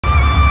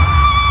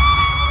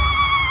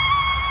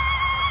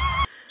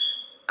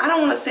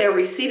don't want to say a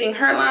receding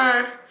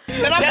hairline.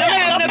 But I'm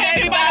having a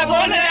baby by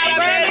one that I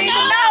already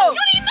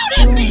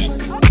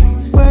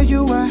know. Where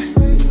you at?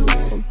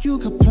 Oh, you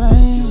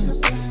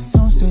complain.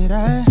 Don't say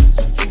that.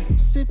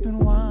 Sipping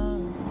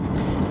wine.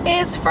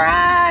 It's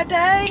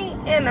Friday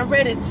and I'm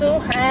ready to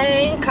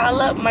hang.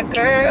 Call up my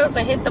girls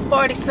and hit the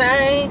party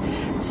scene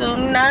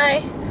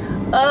tonight.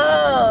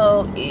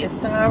 Oh, it's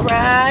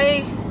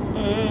alright.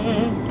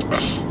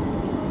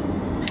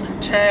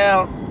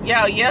 Child,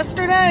 y'all,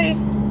 yesterday,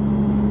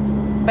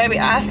 baby,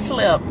 I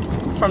slept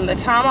from the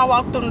time I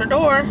walked through the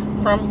door,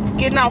 from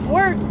getting off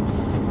work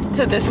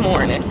to this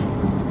morning.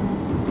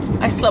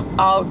 I slept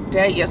all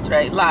day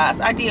yesterday.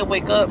 Lies. I did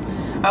wake up.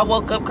 I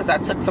woke up because I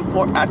took some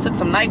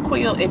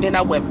NyQuil and then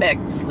I went back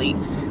to sleep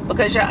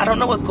because I don't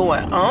know what's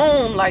going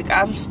on. Like,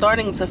 I'm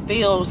starting to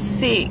feel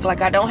sick.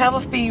 Like, I don't have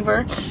a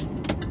fever.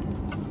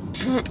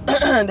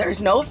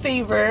 There's no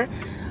fever.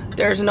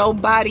 There's no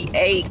body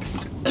aches.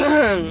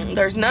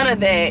 There's none of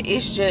that.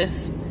 It's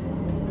just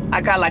I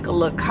got like a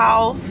little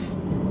cough,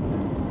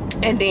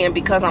 and then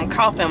because I'm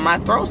coughing, my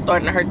throat's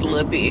starting to hurt a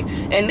little bit.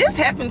 And this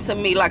happened to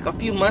me like a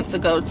few months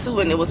ago too,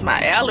 and it was my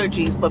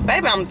allergies. But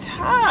baby, I'm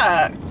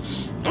tired.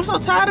 I'm so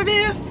tired of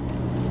this.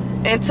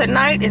 And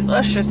tonight is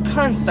Usher's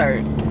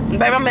concert.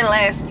 Baby, I'm in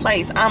last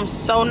place. I'm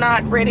so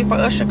not ready for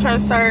Usher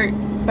concert.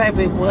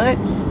 Baby, what?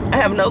 I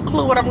have no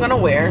clue what I'm gonna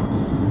wear.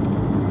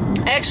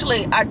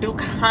 Actually, I do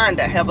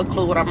kinda have a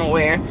clue what I'm gonna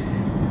wear.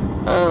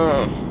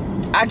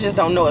 I just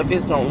don't know if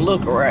it's gonna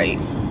look right.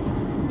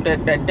 That's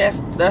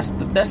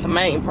the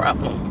main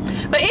problem.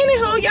 But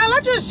anywho, y'all,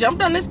 I just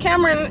jumped on this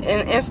camera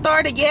and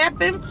started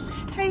yapping.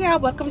 Hey y'all,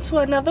 welcome to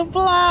another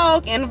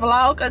vlog in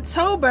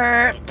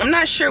Vlogtober. I'm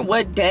not sure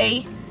what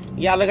day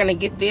y'all are gonna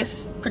get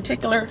this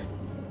particular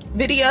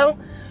video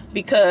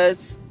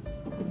because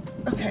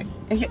okay,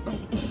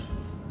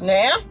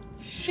 now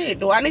shit,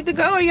 do I need to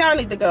go or y'all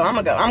need to go?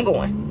 I'm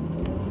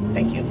going.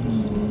 Thank you.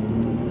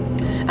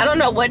 I don't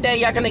know what day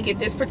y'all gonna get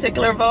this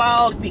particular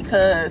vlog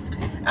because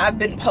I've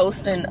been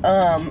posting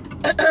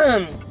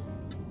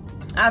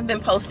I've been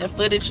posting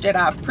footage that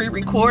I've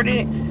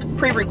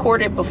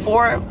pre-recorded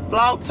before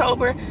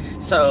Vlogtober.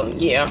 So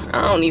yeah,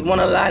 I don't even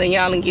want to lie to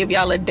y'all and give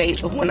y'all a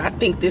date of when I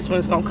think this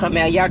one's gonna come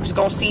out. Y'all just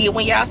gonna see it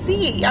when y'all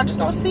see it. Y'all just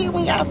gonna see it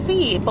when y'all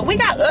see it. But we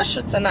got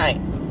Usher tonight.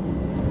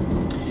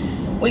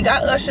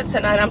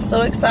 I'm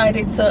so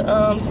excited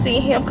to see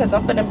him because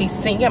I'm gonna be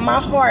singing my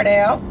heart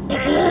out.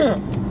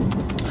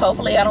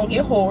 Hopefully I don't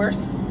get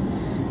hoarse.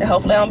 And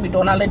hopefully I don't be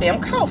doing all that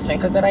damn coughing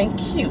because that ain't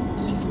cute.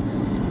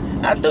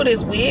 I threw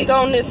this wig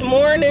on this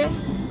morning.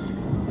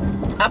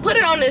 I put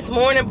it on this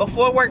morning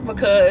before work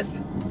because,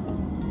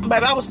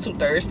 baby, I was too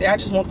thirsty. I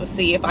just wanted to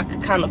see if I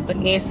could kind of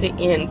finesse it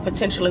and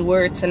potentially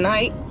wear it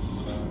tonight.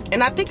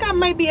 And I think I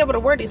might be able to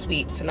wear this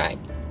wig tonight.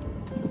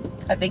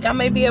 I think I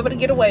may be able to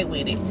get away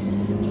with it.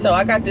 So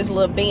I got this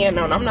little band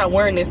on. I'm not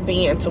wearing this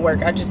band to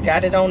work. I just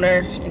got it on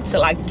there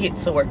until I get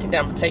to work and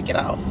then I'm gonna take it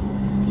off.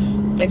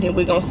 And then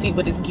we're gonna see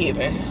what it's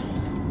giving.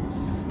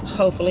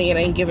 Hopefully it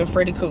ain't giving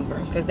Freddy Krueger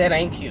because that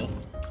ain't cute.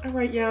 All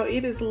right, y'all,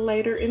 it is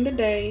later in the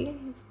day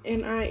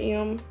and I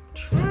am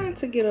trying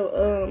to get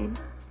a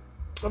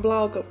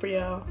vlog up for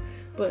y'all,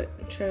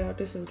 but child,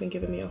 this has been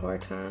giving me a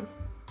hard time.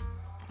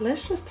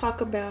 Let's just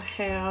talk about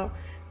how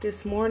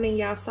this morning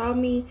y'all saw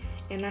me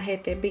and I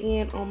had that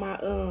band on my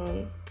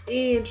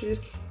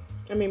edges.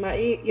 I mean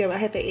I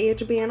had the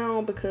edge band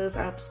on because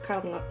I was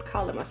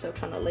calling myself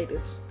trying to lay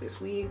this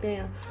wig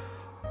down.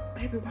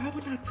 Baby, why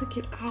when I took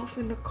it off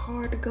in the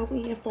car to go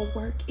in for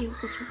work, it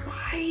was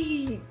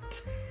white.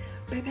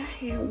 Baby,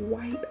 I had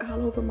white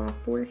all over my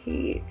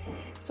forehead.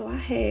 So I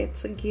had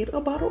to get a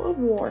bottle of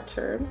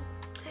water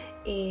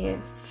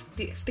and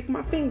stick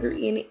my finger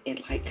in it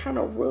and like kind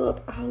of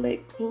rub all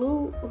that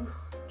glue. Oh,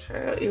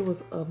 child, it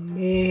was a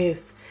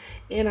mess.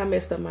 And I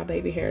messed up my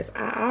baby hairs.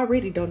 I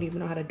already don't even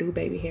know how to do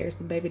baby hairs,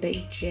 but baby,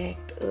 they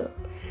jacked up.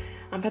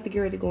 I'm about to get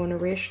ready to go in the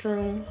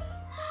restroom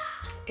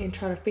and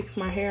try to fix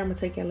my hair. I'm gonna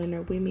take y'all in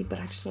there with me, but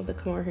I just want to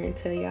come over here and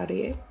tell y'all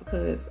that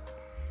because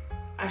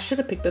I should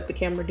have picked up the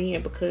camera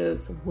then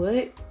because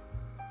what?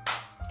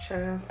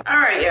 Child. All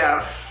right,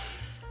 y'all.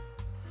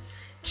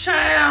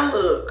 Child,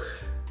 look.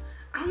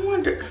 I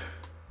wonder.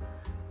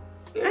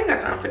 I ain't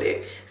got time for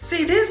that.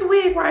 See, this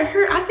wig right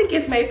here, I think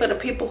it's made for the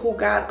people who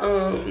got,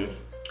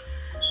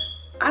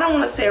 I don't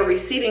want to say a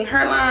receding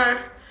hairline,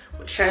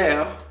 but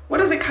child. What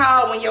is it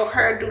called when your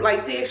hair do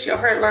like this? Your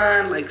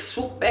hairline like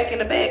swoop back in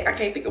the back. I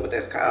can't think of what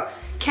that's called.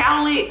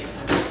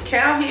 Cowlicks,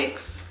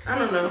 cowhicks. I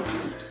don't know.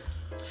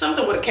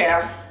 Something with a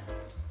cow.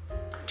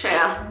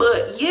 Child.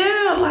 But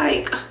yeah,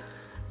 like,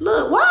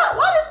 look,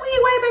 why this wig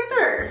way back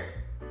there?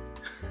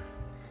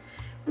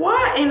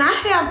 Why? And I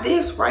have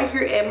this right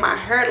here at my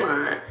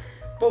hairline.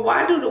 But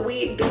why do the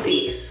wig do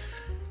this?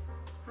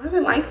 Why is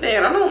it like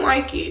that? I don't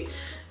like it.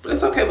 But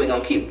it's okay. We're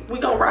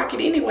gonna rock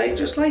it anyway,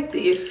 just like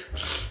this.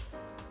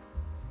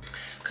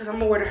 Cause I'm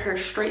gonna wear the hair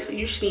straight, so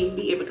you shouldn't even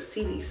be able to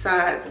see these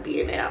sides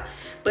being out.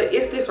 But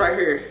it's this right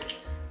here.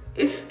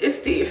 It's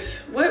this.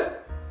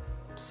 What,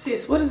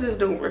 sis? What is this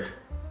doing?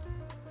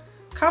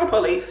 Call the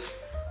police.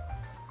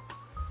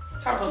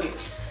 Call the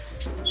police.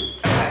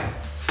 Okay.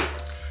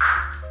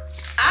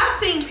 I've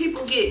seen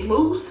people get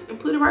mousse and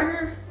put it right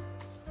here.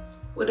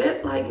 Would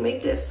that like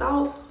make that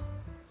soft?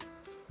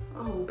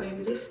 Oh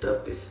baby, this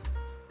stuff is,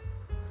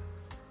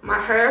 my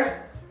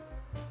hair,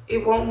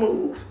 it won't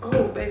move.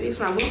 Oh baby, it's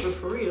not moving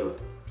for real.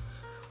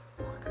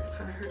 Oh, I gotta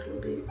kind of hurt a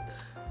little bit.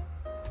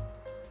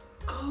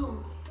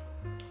 Oh,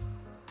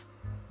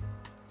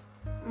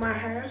 my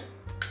hair,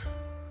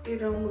 it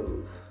don't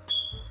move.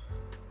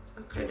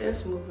 Okay,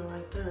 that's moving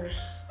right there.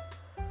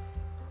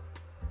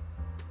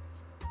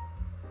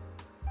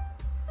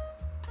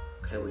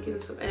 Okay, we're getting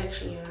some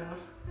action, y'all.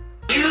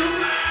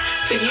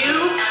 For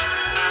you,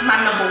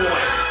 my number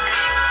one.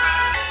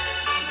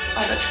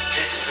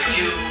 This is for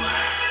you,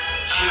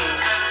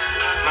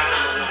 my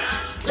number one.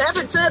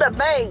 Laughing to the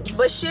bank,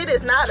 but shit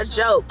is not a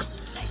joke.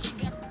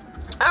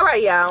 All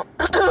right, y'all.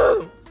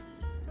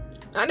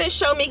 I didn't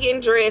show me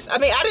getting dressed. I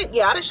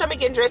didn't show me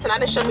getting dressed, and I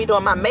didn't show me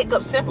doing my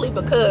makeup simply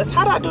because,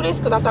 how do I do this?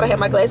 Because I thought I had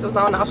my glasses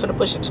on. I was gonna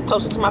push it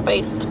closer to my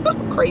face.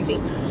 Crazy.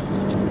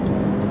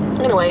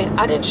 Anyway,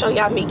 I didn't show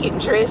y'all me getting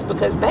dressed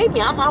because,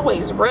 baby, I'm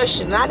always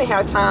rushing, and I didn't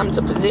have time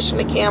to position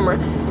the camera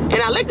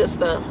and all that good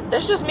stuff.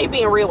 That's just me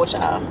being real with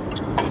y'all.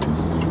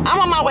 I'm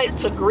on my way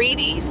to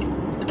Greedy's.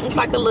 It's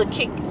like a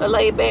little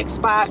laid-back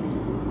spot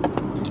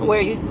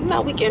where, you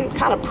know, we can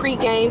kind of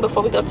pre-game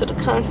before we go to the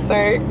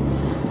concert.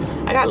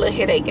 I got a little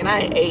headache and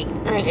I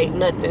ain't ate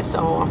nothing,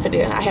 so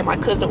I had my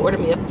cousin order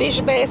me a fish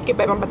basket.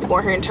 Baby, I'm about to go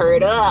in here and tear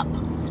it up.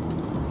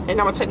 And I'm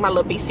gonna take my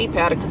little BC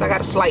powder because I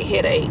got a slight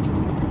headache.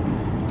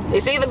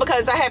 It's either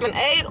because I haven't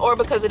ate or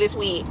because of this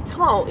weed.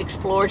 Come on,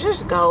 explore,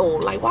 just go.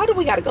 Like, why do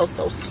we gotta go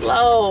so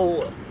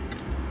slow? Oh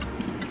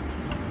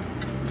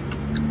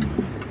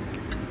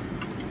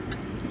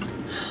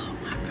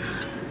my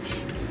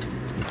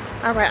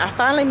gosh. All right, I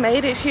finally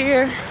made it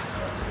here.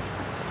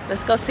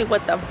 Let's go see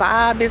what the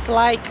vibe is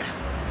like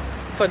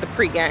for the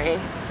pregame.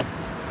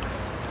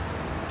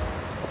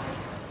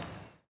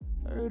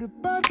 Heard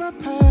about my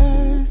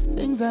past,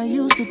 things I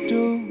used to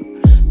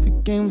do, the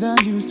games I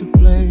used to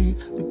play,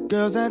 the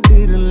girls I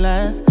didn't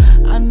last.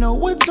 I know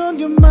what's on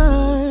your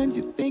mind,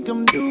 you think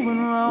I'm doing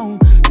wrong.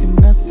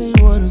 Can I say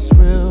what is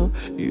real?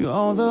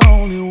 You're the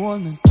only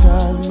one that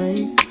tried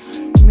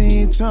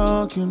me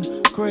talking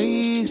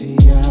crazy.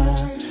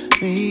 I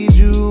need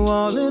you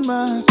all in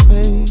my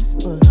space,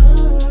 but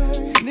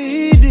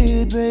need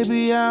it,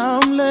 baby,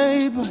 I'm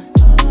late, but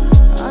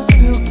I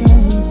still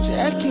can't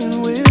check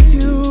in with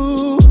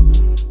you.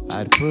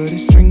 I'd put a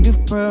string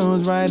of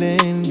pearls right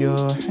in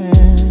your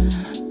hand,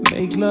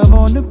 make love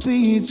on the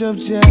beach of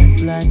jet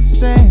black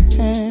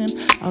sand,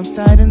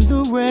 outside in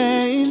the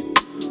rain.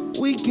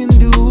 We can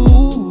do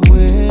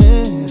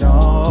it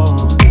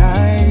all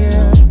night,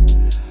 yeah.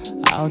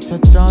 I'll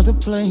touch all the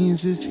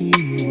places he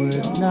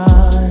would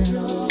not.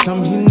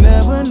 Some he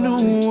never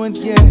knew would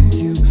get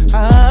you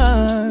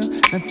high.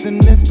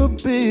 Nothing is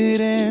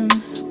forbidden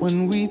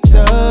when we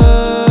touch.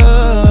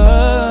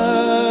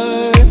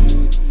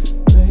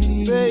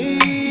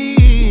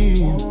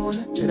 Baby,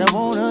 did I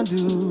wanna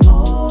do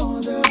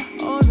all the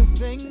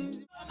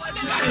things?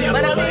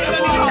 But I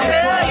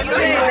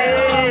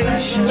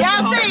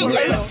y'all sing.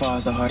 By far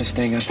is the hardest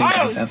thing I think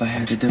I've ever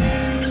had to do.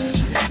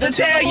 To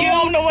tell you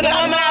I'm the one that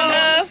I'm not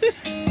love.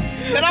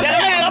 That I'm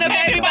having a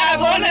baby by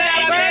one that I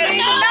barely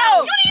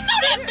know. You didn't know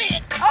that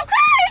bitch.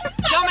 Okay.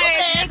 Dumbass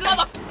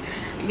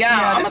nigga.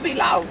 Yeah, I'm gonna be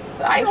loud.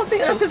 I ain't gonna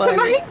see Usher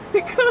tonight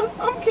because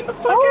I'm getting the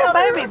fuck out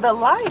of here. Baby, the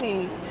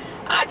lighting.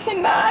 I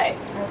cannot.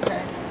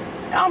 Okay.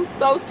 I'm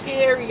so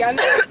scary. I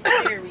know it's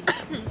scary.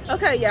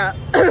 Okay, y'all.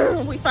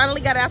 We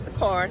finally got out the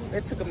car.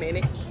 That took a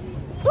minute.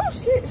 Oh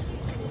shit.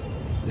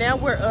 Now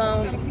we're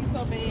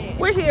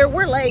here.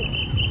 We're late.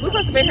 We're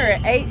supposed to be here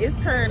at 8. It's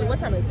currently, what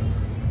time is it?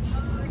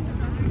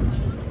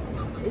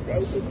 It's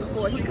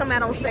 8:54. He come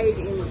out on stage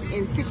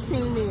in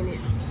 16 minutes.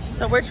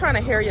 So we're trying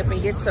to hurry up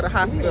and get to the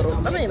hospital.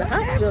 I mean the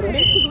hospital.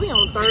 Bitch, because we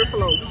on the 3rd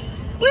floor.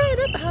 We ain't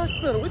at the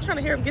hospital. We're trying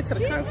to hurry up and get to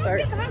the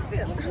concert. At the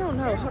hospital. I don't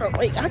know. Hold on.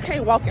 Wait, I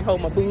can't walk and hold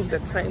my boobs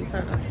at the same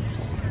time.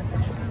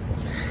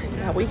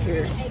 Now we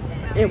here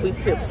and we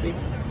tipsy.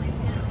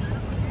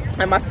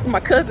 And my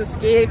cousin's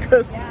scared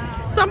because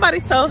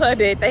somebody told her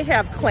that they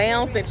have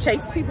clowns that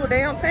chase people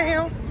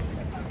downtown.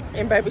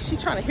 And baby, she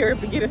trying to hurry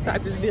up to get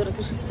inside this building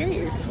because she's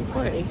scared. It's too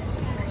funny.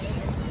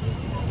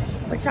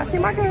 But y'all see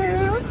my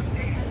girls?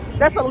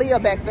 That's Aaliyah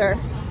back there.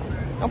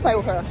 Don't play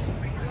with her.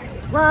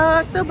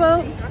 Rock the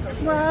boat,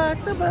 rock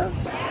the boat.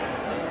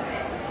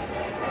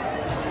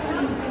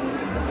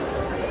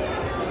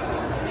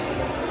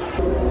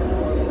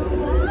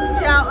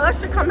 Y'all,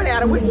 Usher coming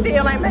out and we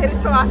still ain't made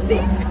it to our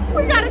seats.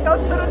 We gotta go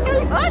to the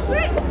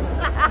 300s.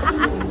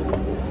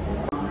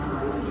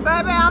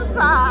 Baby, I'm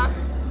tired.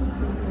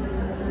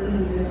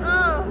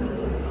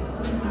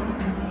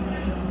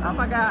 Oh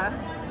my God.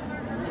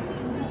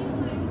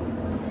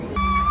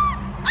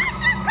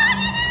 Usher's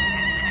coming!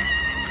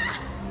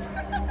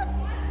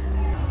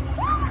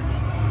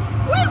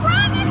 We're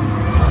running!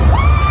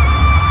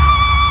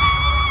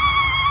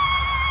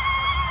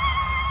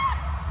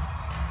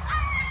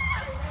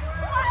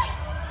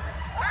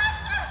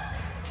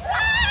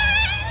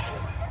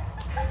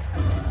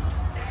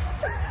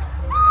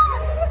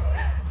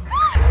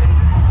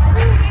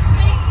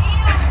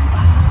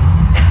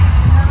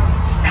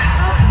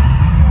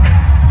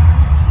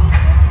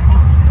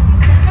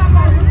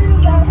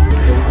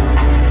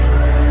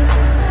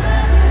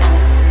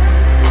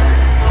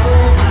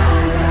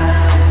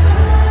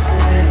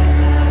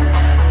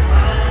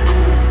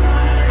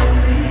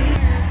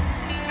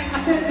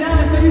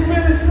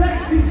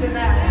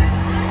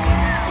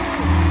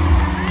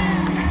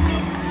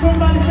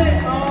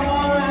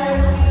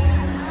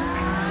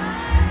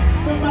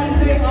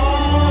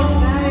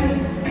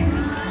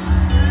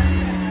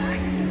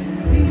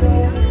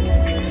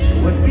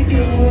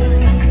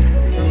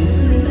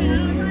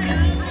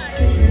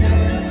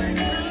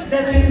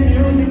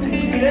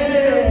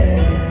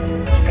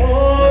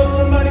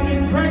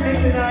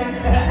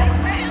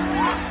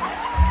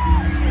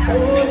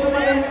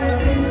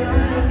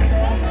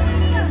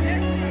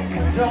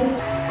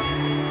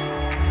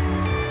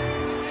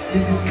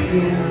 This is for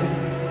you,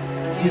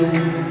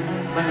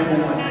 my number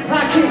one.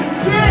 High key,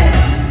 sing!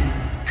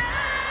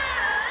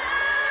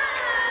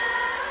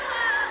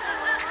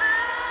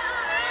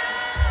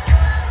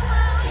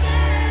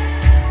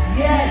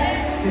 Yes,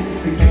 this is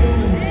for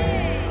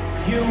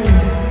you,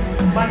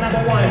 my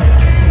number one.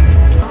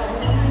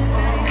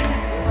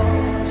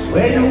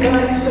 Swear your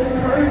body's so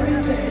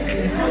perfect,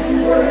 baby. How you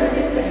work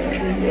it,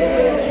 baby,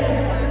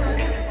 yeah.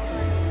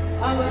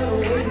 I like the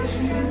way that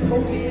you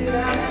poke it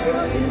out,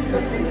 girl. It's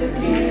something to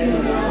be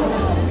alone.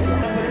 Can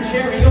I put a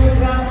cherry on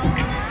top?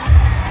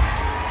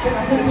 Can I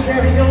put a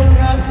cherry on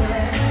top, girl?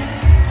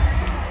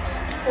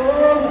 Oh,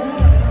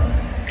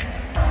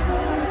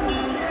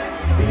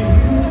 if you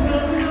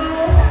don't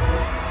know.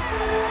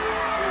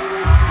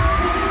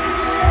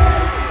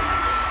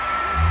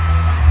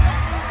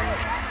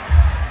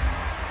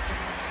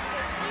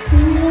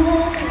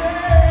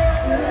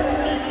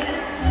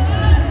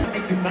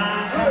 Make your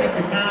mind, try to make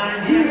your mind,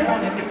 yeah, I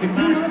wanna make your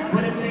mind.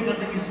 Put a ting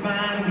under your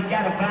spine, we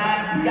got a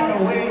vibe, we got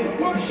a way,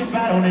 we should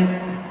ride on it.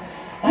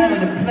 All of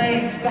the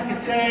places I can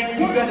take,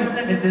 you got us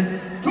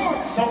limitless.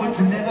 So it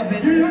can never be,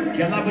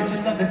 girl, I would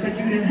just love to take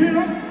you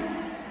there.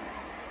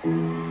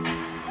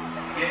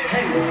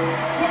 Hey,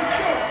 let's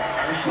go,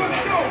 let's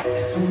go.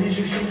 As soon as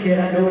you shake it,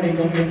 I know they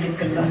gon' make it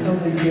colossal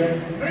with you.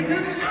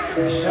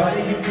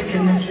 Shawty, you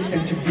picking the tricks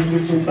that you do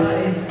with your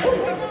body.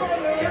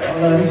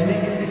 All of these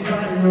niggas, they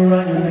riding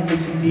around you like they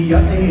see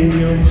Beyonce in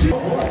you.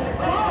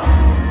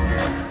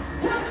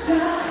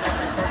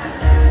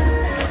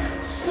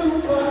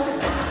 Super.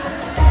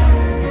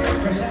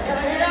 Fresh out of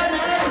that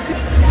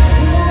magazine.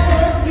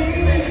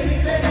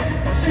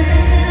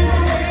 Shaking the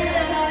way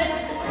I like.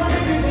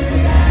 Coming into the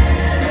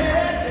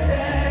eye.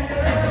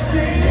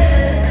 Sing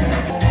it.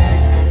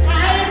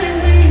 I've been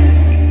waiting.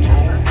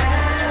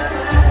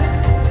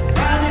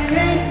 I've been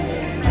waiting.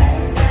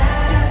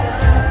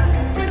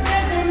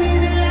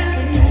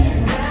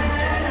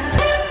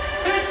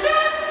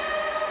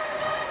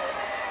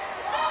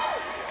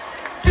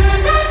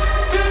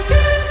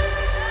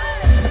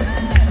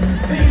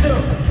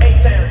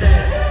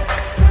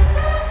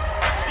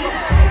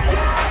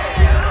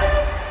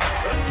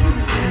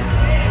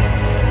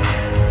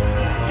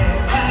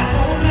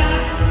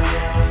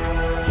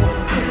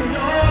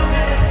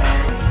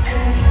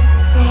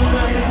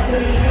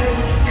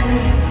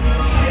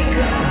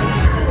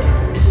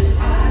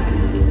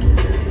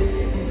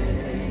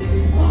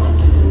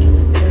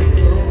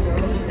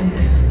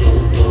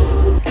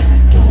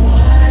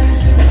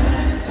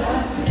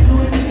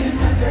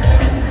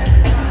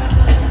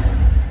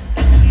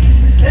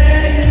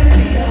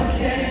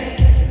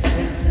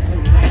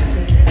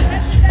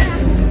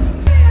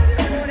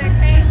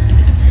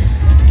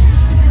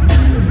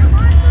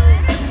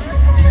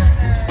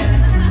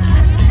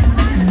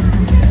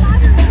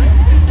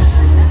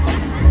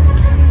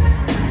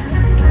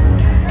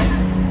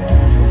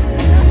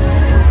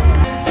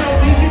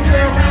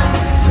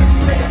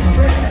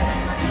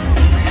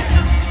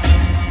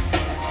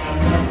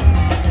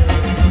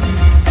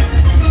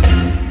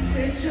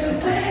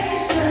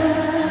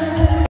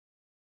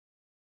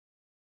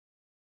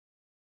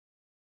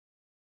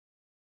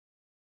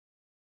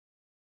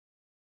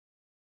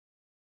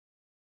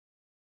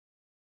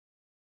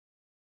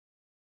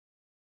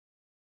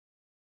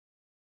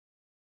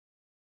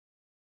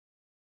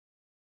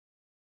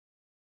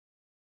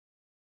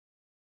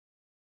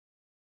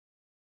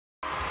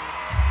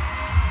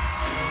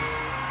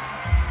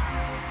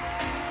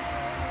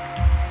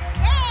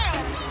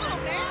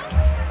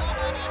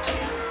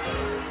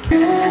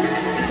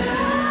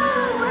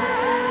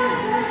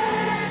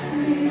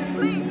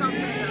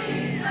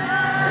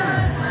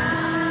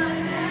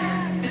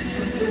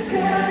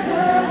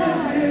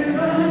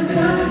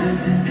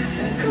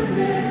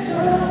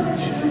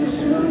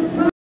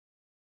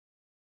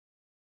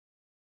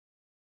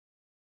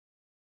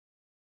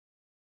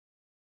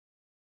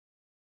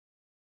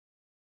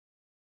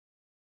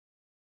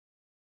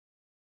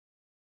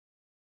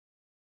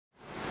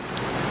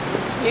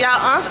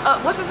 Y'all,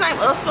 what's his name?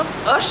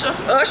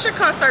 Usher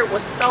concert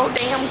was so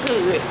damn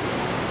good.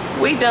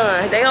 We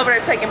done. They over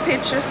there taking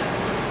pictures.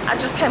 I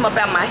just came up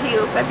out my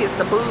heels. Maybe it's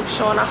the boob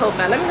showing. I hope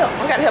not. Let me help.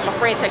 I gotta help my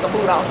friend take a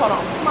boot off. Hold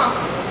on. Come on.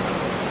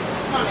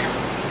 Come on now.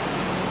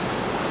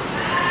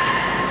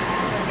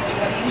 You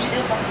gotta use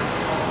your elbows.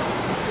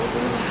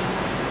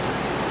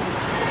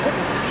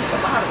 Use the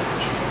bottom.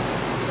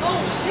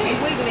 Oh shit.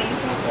 Wiggling.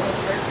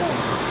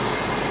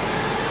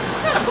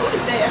 What kind of boot is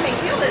that? I mean,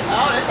 heel is.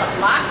 Oh, that's a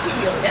block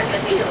heel. That's a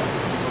heel.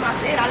 That's what I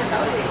said. I didn't know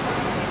that.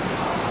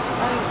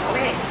 I didn't know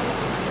that.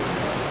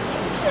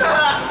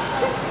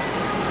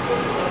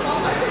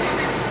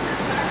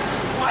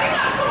 Why you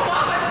gotta put them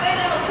on my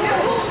heel?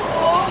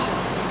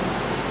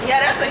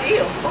 Yeah, that's a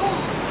heel.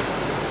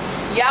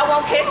 Y'all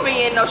won't catch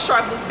me in no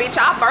short boots,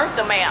 bitch. I burnt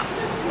them out.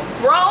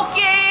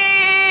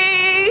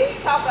 Brokey!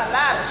 Talk a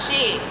lot of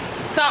shit.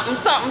 Something,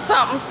 something,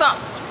 something,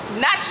 something.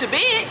 Not your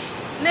bitch.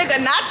 Nigga,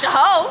 not your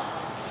hoe.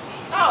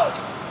 Oh,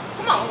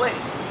 come on, wait.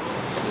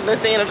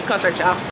 Let's the end of the concert, y'all.